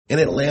In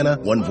Atlanta,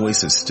 one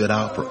voice has stood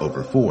out for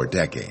over 4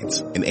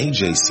 decades. An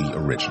AJC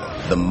original,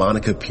 The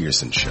Monica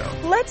Pearson Show.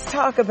 Let's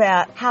talk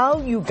about how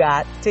you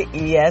got to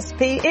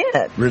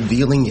ESPN.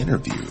 Revealing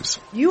interviews.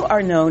 You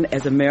are known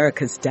as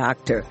America's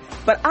doctor,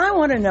 but I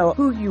want to know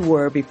who you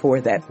were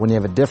before that. When you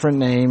have a different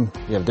name,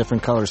 you have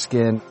different color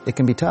skin, it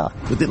can be tough.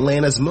 With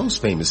Atlanta's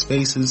most famous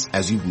faces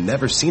as you've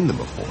never seen them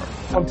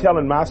before. I'm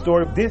telling my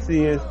story. This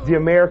is the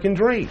American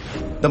dream.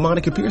 The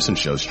Monica Pearson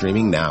Show,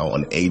 streaming now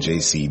on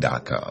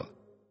AJC.com.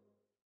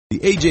 The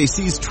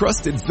AJC's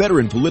trusted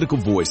veteran political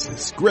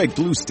voices, Greg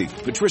Bluestein,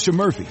 Patricia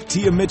Murphy,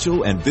 Tia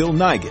Mitchell, and Bill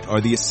Nighet, are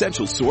the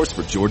essential source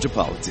for Georgia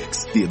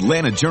politics. The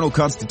Atlanta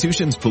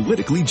Journal-Constitution's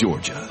Politically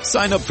Georgia.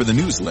 Sign up for the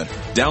newsletter,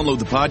 download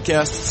the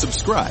podcast,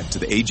 subscribe to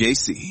the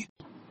AJC.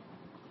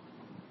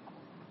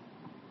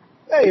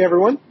 Hey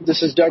everyone,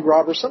 this is Doug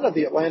Robertson of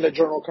the Atlanta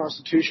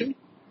Journal-Constitution.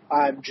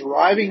 I'm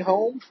driving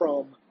home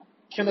from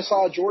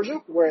Kennesaw,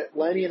 Georgia, where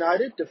Atlanta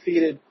United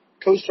defeated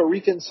Costa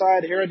Rican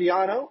side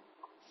Herediano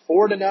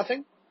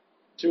 4-0.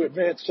 To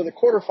advance to the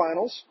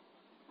quarterfinals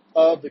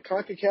of the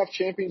CONCACAF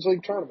Champions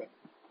League tournament.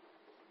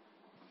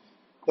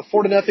 The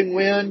 4-0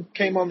 win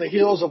came on the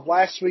heels of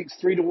last week's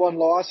 3-1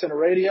 loss in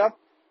Herediano,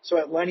 so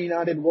Atlanta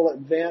United will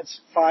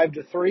advance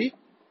 5-3.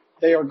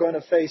 They are going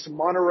to face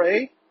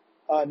Monterrey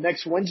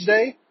next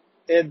Wednesday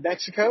in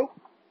Mexico.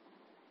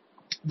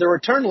 The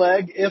return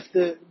leg, if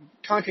the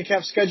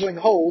CONCACAF scheduling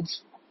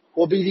holds,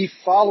 will be the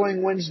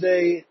following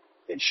Wednesday.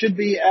 It should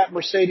be at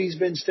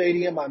Mercedes-Benz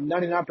Stadium. I'm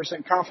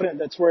 99% confident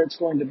that's where it's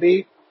going to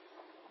be.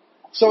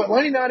 So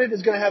Atlanta United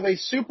is going to have a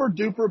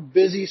super-duper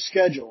busy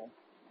schedule.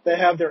 They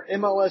have their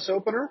MLS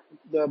opener,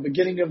 the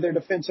beginning of their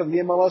defense of the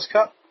MLS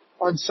Cup,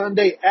 on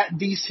Sunday at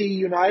DC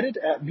United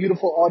at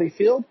beautiful Audi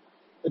Field.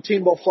 The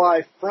team will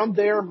fly from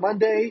there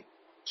Monday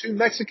to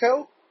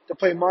Mexico to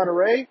play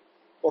Monterrey.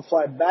 Will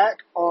fly back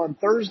on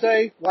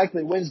Thursday,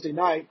 likely Wednesday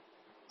night,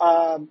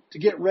 to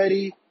get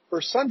ready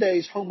for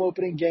Sunday's home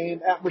opening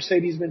game at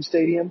Mercedes-Benz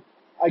Stadium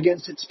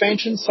against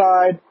expansion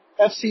side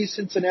FC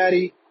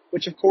Cincinnati,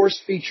 which of course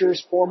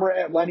features former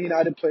Atlanta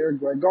United player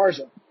Greg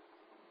Garza.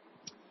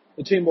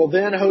 The team will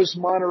then host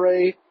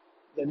Monterrey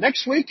the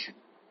next week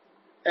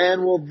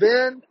and will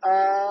then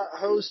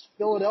host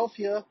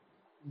Philadelphia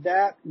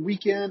that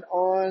weekend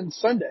on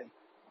Sunday.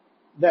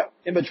 That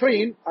in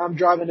between, I'm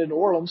driving to New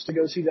Orleans to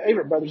go see the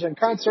Avett Brothers in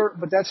concert,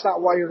 but that's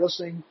not why you're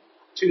listening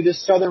to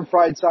this Southern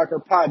Fried Soccer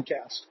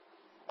podcast.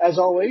 As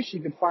always,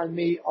 you can find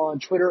me on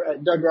Twitter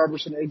at Doug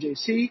Robertson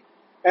AJC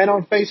and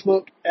on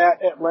Facebook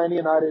at Atlanta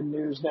United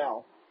News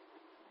Now.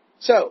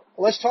 So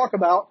let's talk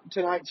about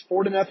tonight's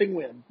 4-0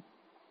 win.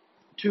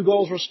 2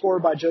 goals were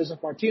scored by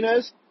Joseph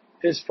Martinez,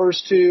 his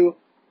first 2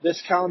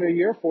 this calendar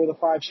year for the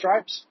Five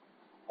Stripes.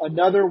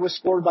 Another was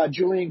scored by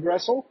Julian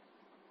Gressel,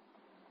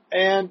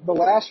 and the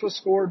last was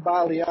scored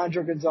by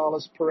Leandro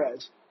Gonzalez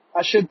Perez.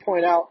 I should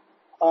point out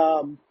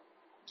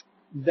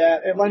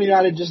that Atlanta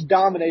United just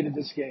dominated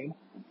this game.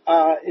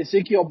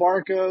 Ezequiel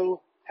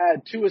Barco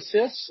had 2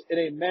 assists in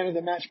a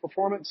man-of-the-match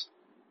performance.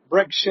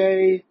 Breck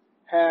Shea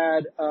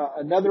had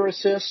another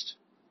assist.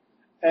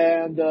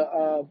 And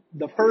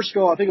the first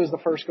goal, I think it was the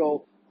first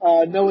goal,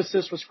 no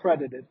assist was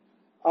credited.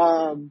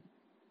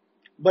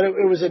 But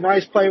it was a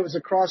nice play. It was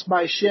a cross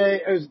by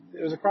Shea. It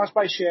was a cross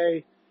by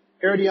Shea.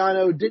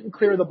 Herediano didn't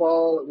clear the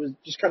ball. It was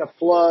just kind of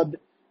flubbed.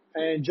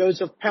 And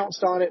Joseph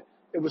pounced on it.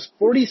 It was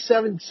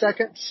 47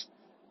 seconds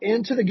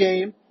into the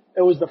game.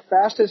 It was the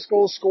fastest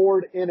goal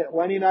scored in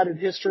Atlanta United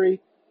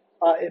history.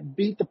 It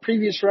beat the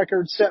previous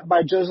record set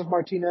by Joseph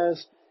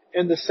Martinez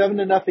in the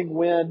 7-0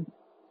 win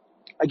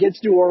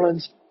against New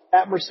Orleans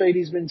at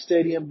Mercedes-Benz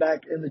Stadium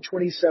back in the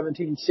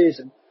 2017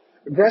 season.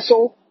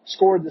 Gressel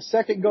scored the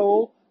second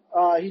goal.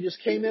 He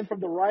just came in from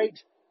the right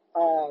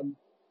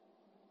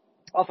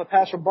off a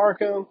pass from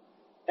Barco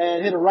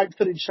and hit a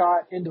right-footed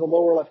shot into the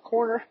lower left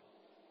corner.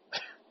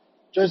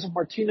 Joseph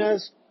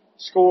Martinez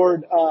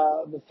scored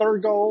the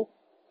third goal.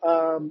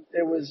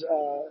 It was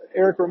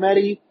Eric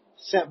Rometti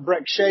sent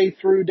Breck Shea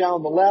through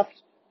down the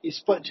left. He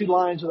split 2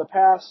 lines with a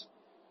pass.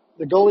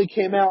 The goalie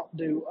came out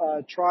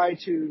to try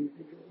to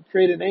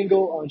create an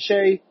angle on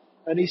Shea,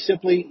 and he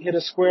simply hit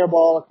a square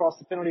ball across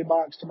the penalty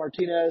box to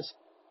Martinez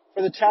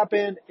for the tap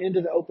in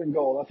into the open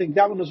goal. I think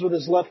that one was with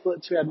his left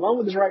foot, so he had one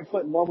with his right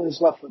foot and one with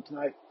his left foot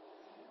tonight.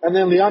 And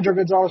then Leandro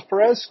Gonzalez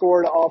Perez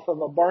scored off of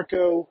a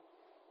Barco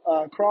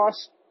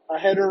cross, a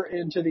header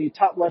into the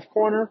top left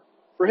corner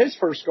for his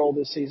first goal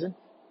this season.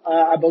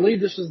 I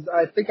believe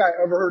I think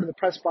I overheard in the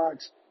press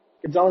box,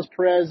 Gonzalez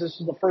Perez, this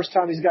was the first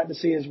time he's gotten to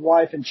see his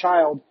wife and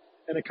child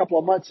in a couple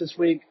of months this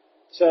week.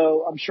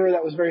 So I'm sure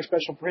that was very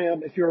special for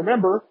him. If you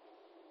remember,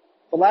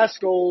 the last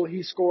goal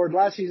he scored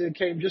last season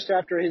came just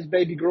after his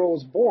baby girl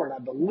was born, I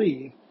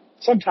believe,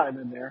 sometime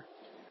in there.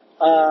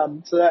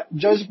 So that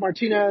Joseph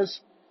Martinez,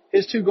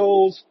 his 2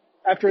 goals,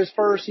 after his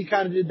first, he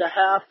kind of did the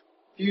half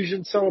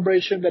fusion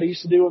celebration that he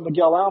used to do with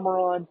Miguel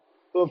Almiron,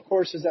 who of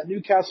course is at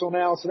Newcastle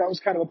now. So that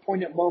was kind of a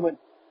poignant moment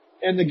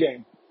in the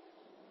game.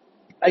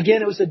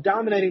 Again, it was a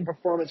dominating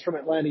performance from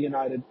Atlanta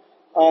United.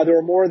 There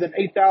were more than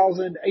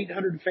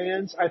 8,800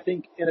 fans, I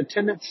think, in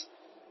attendance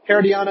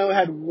Herediano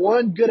had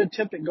one good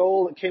attempt at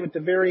goal that came at the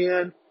very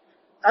end.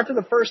 After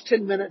the first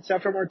 10 minutes,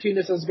 after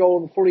Martinez's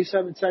goal in the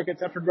 47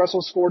 seconds, after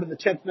Gressel scored in the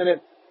 10th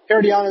minute,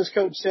 Herediano's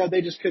coach said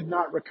they just could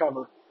not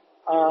recover.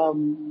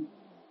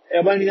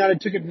 Atlanta United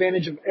took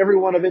advantage of every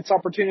one of its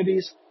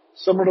opportunities,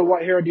 similar to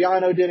what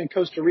Herediano did in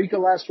Costa Rica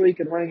last week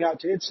and running out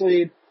to its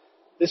lead.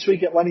 This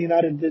week, Atlanta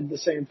United did the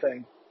same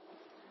thing.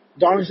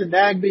 Darlington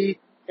Nagbe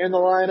in the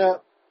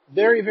lineup,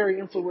 very, very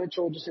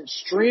influential, just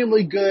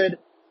extremely good,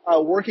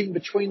 working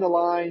between the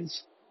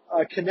lines,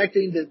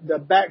 connecting the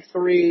back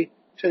three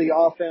to the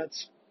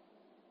offense.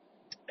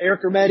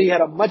 Eric Hermedi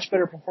had a much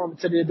better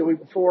performance than he did the week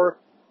before.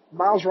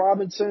 Miles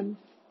Robinson,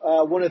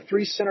 one of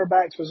three center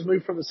backs, was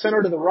moved from the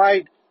center to the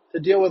right to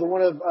deal with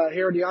one of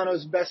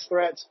Herediano's best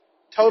threats.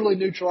 Totally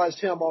neutralized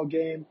him all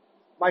game.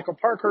 Michael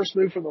Parkhurst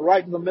moved from the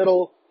right to the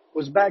middle,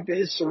 was back to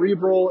his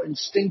cerebral,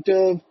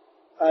 instinctive,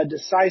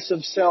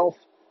 decisive self.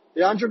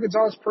 Leandro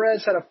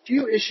Gonzalez-Perez had a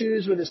few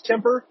issues with his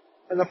temper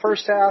in the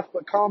first half,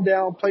 but calmed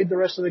down, played the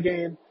rest of the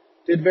game,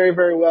 did very,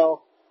 very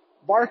well.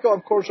 Barco,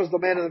 of course, was the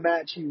man of the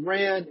match. He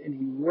ran and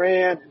he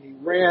ran and he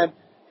ran.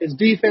 His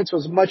defense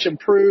was much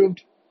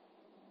improved.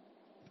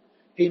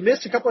 He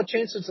missed a couple of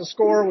chances to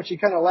score, which he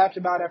kind of laughed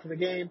about after the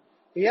game.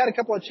 He had a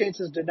couple of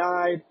chances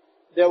denied.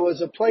 There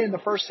was a play in the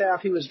first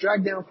half. He was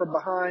dragged down from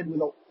behind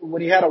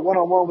when he had a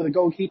one-on-one with a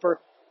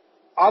goalkeeper.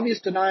 Obvious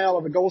denial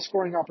of a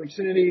goal-scoring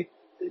opportunity.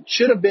 It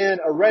should have been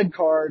a red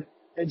card.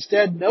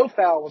 Instead, no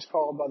foul was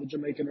called by the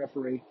Jamaican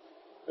referee.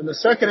 In the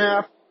second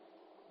half,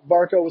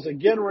 Barco was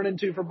again run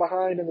into from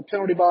behind in the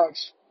penalty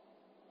box.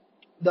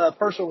 The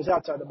first one was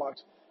outside the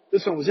box.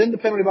 This one was in the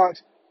penalty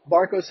box.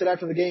 Barco said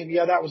after the game,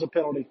 yeah, that was a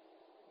penalty.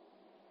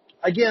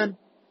 Again,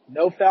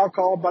 no foul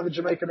called by the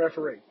Jamaican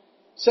referee.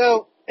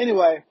 So,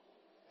 anyway,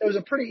 it was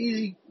a pretty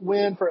easy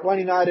win for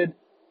Atlanta United.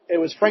 It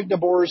was Frank de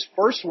Boer's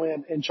first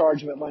win in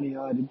charge of Atlanta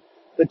United.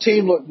 The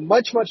team looked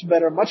much, much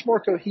better, much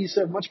more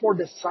cohesive, much more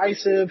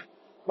decisive,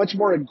 much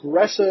more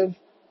aggressive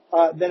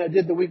than it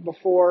did the week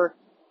before.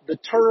 The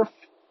turf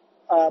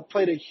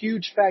played a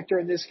huge factor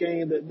in this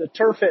game. The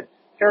turf at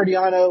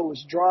Herediano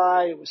was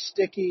dry. It was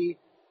sticky.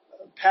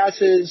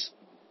 Passes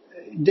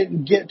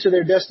didn't get to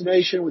their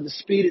destination with the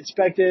speed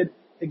expected.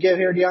 It gave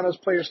Herediano's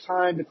players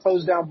time to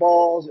close down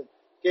balls. It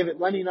gave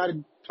Atlanta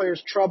United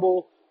players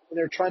trouble when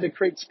they're trying to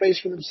create space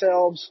for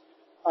themselves.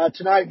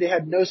 Tonight they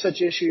had no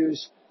such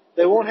issues.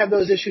 They won't have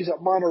those issues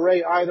at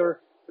Monterey either,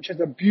 which has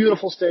a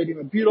beautiful stadium,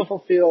 a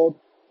beautiful field,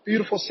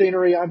 beautiful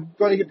scenery. I'm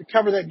going to get to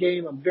cover that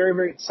game. I'm very,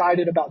 very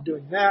excited about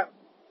doing that.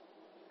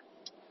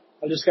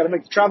 I just got to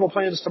make the travel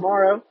plans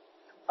tomorrow.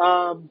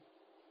 Barco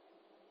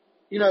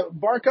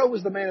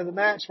was the man of the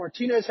match.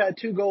 Martinez had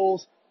 2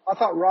 goals. I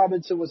thought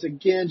Robinson was,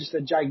 again, just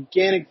a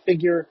gigantic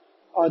figure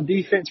on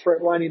defense for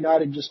Atlanta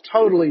United, just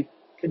totally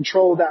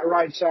controlled that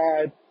right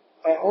side.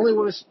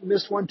 Only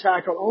missed 1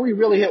 tackle, only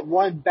really hit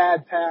 1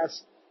 bad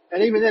pass.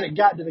 And even then it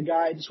got to the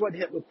guy. It just wasn't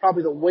hit with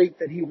probably the weight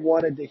that he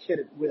wanted to hit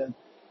it with.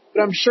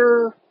 But I'm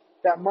sure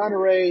that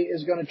Monterey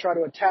is going to try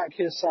to attack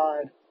his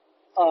side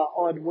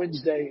on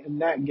Wednesday in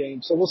that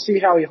game. So we'll see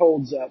how he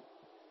holds up.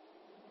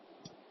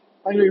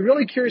 I'm going to be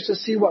really curious to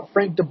see what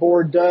Frank de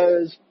Boer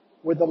does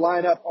with the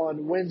lineup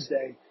on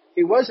Wednesday.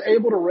 He was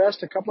able to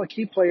rest a couple of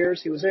key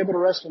players. He was able to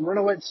rest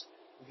Renowitz.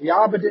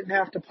 Viaba didn't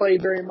have to play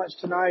very much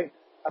tonight.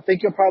 I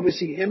think you'll probably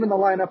see him in the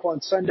lineup on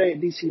Sunday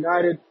at DC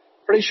United.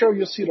 Pretty sure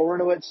you'll see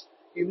Renowitz.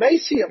 You may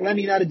see Atlanta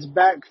United's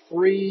back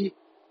 3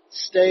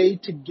 stay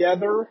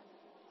together,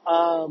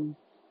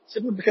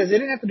 simply because they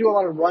didn't have to do a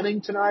lot of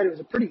running tonight. It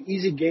was a pretty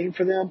easy game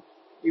for them.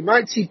 You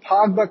might see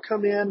Pogba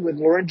come in with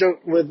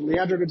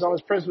Leandro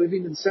Gonzalez-Perez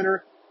moving to the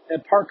center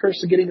and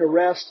Parkhurst getting a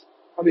rest.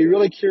 I'll be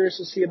really curious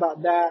to see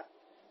about that.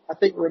 I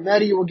think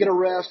Remedi will get a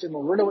rest and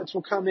Renowitz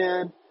will come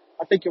in.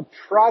 I think you'll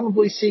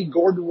probably see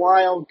Gordon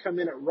Wild come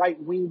in at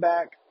right wing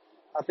back.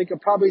 I think you'll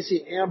probably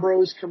see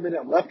Ambrose come in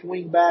at left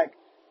wing back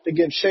to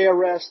give Shea a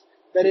rest.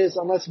 That is,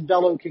 unless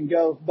Bello can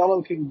go. If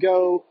Bello can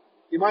go,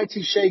 you might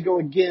see Shea go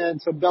again,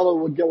 so Bello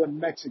would go in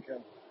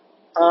Mexico.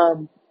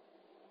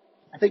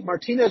 I think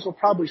Martinez will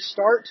probably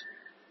start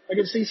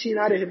against DC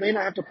United. He may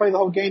not have to play the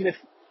whole game if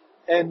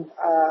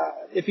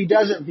he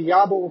doesn't,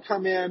 Viaba will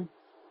come in.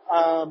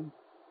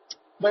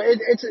 But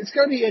it's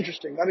going to be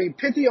interesting. I mean,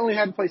 Pithy only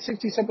had to play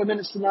 60-something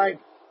minutes tonight,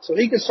 so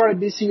he could start at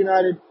DC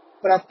United.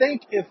 But I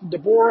think if De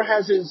Boer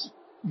has his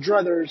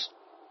druthers,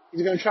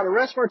 he's going to try to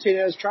rest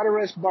Martinez, try to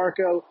rest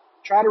Barco,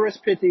 try to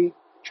rest Pithy,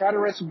 try to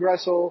rest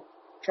Gressel,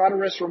 try to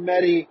rest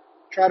Remedi,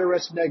 try to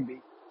rest Negby.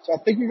 So I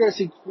think you're going to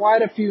see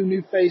quite a few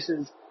new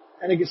faces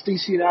and against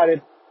DC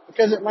United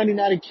because Atlanta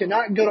United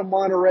cannot go to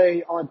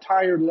Monterey on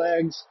tired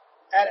legs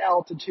at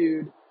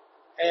altitude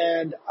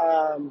and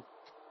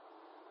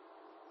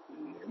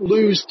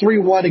lose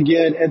 3-1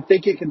 again and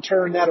think it can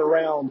turn that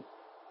around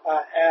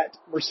at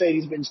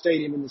Mercedes-Benz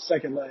Stadium in the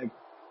second leg.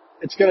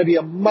 It's going to be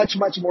a much,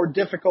 much more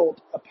difficult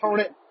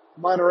opponent.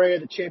 Monterrey,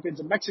 the champions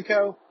of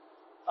Mexico.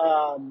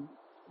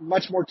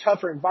 Much more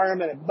tougher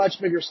environment, a much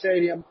bigger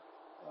stadium,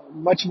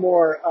 much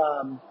more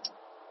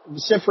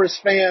vociferous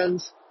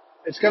fans.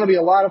 It's going to be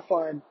a lot of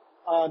fun.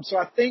 So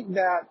I think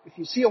that if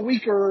you see a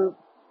weaker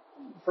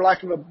for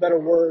lack of a better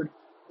word,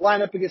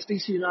 line up against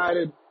DC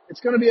United, it's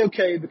going to be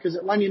okay because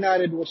Atlanta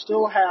United will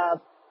still have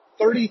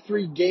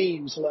 33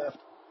 games left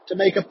to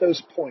make up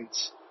those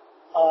points.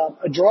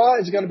 A draw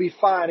is going to be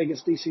fine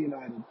against DC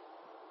United.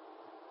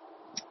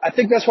 I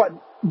think that's what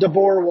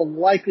DeBoer will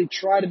likely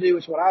try to do.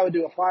 It's what I would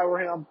do if I were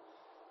him.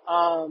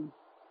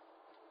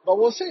 But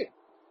we'll see.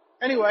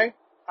 Anyway,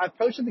 I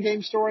posted the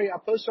game story. I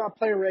posted my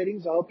player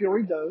ratings. I hope you'll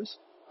read those.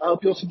 I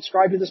hope you'll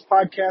subscribe to this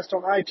podcast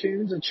on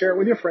iTunes and share it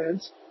with your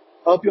friends.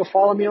 I hope you'll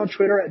follow me on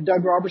Twitter at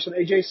Doug Robertson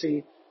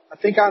AJC. I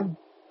think I'm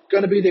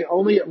going to be the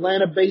only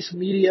Atlanta-based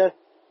media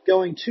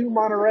going to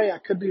Monterey. I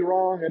could be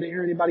wrong. I didn't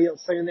hear anybody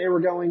else saying they were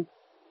going.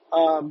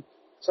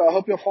 So I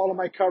hope you'll follow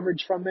my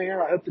coverage from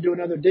there. I hope to do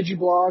another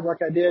digiblog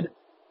like I did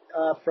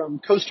from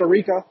Costa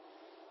Rica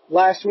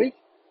last week.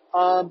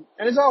 And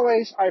as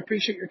always, I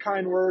appreciate your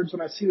kind words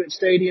when I see you at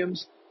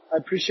stadiums. I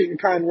appreciate your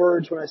kind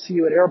words when I see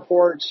you at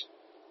airports.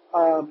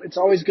 It's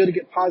always good to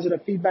get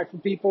positive feedback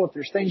from people. If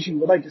there's things you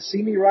would like to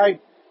see me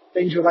write,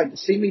 things you would like to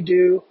see me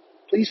do,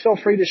 please feel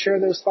free to share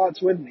those thoughts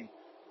with me.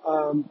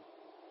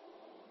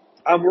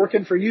 I'm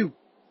working for you,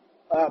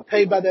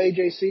 paid by the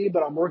AJC,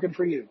 but I'm working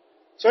for you.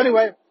 So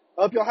anyway,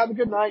 I hope y'all have a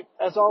good night.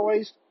 As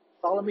always,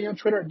 follow me on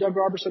Twitter at Doug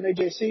Robertson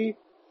AJC.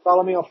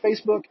 Follow me on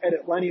Facebook at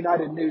Atlanta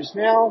United News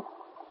Now.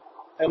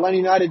 Atlanta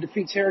United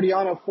defeats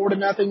Herediano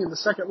 4-0 in the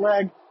second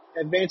leg,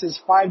 advances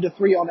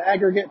 5-3 on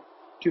aggregate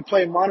to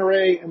play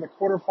Monterey in the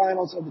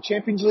quarterfinals of the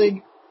Champions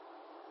League.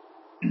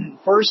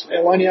 First,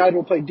 Atlanta United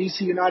will play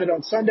DC United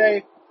on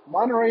Sunday,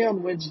 Monterey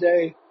on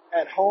Wednesday,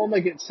 at home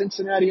against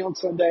Cincinnati on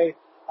Sunday.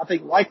 I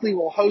think likely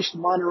will host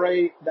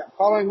Monterey that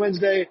following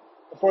Wednesday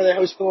before they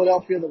host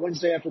Philadelphia the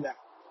Wednesday after that.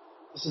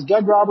 This is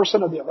Doug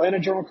Robertson of the Atlanta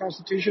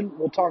Journal-Constitution.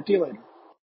 We'll talk to you later.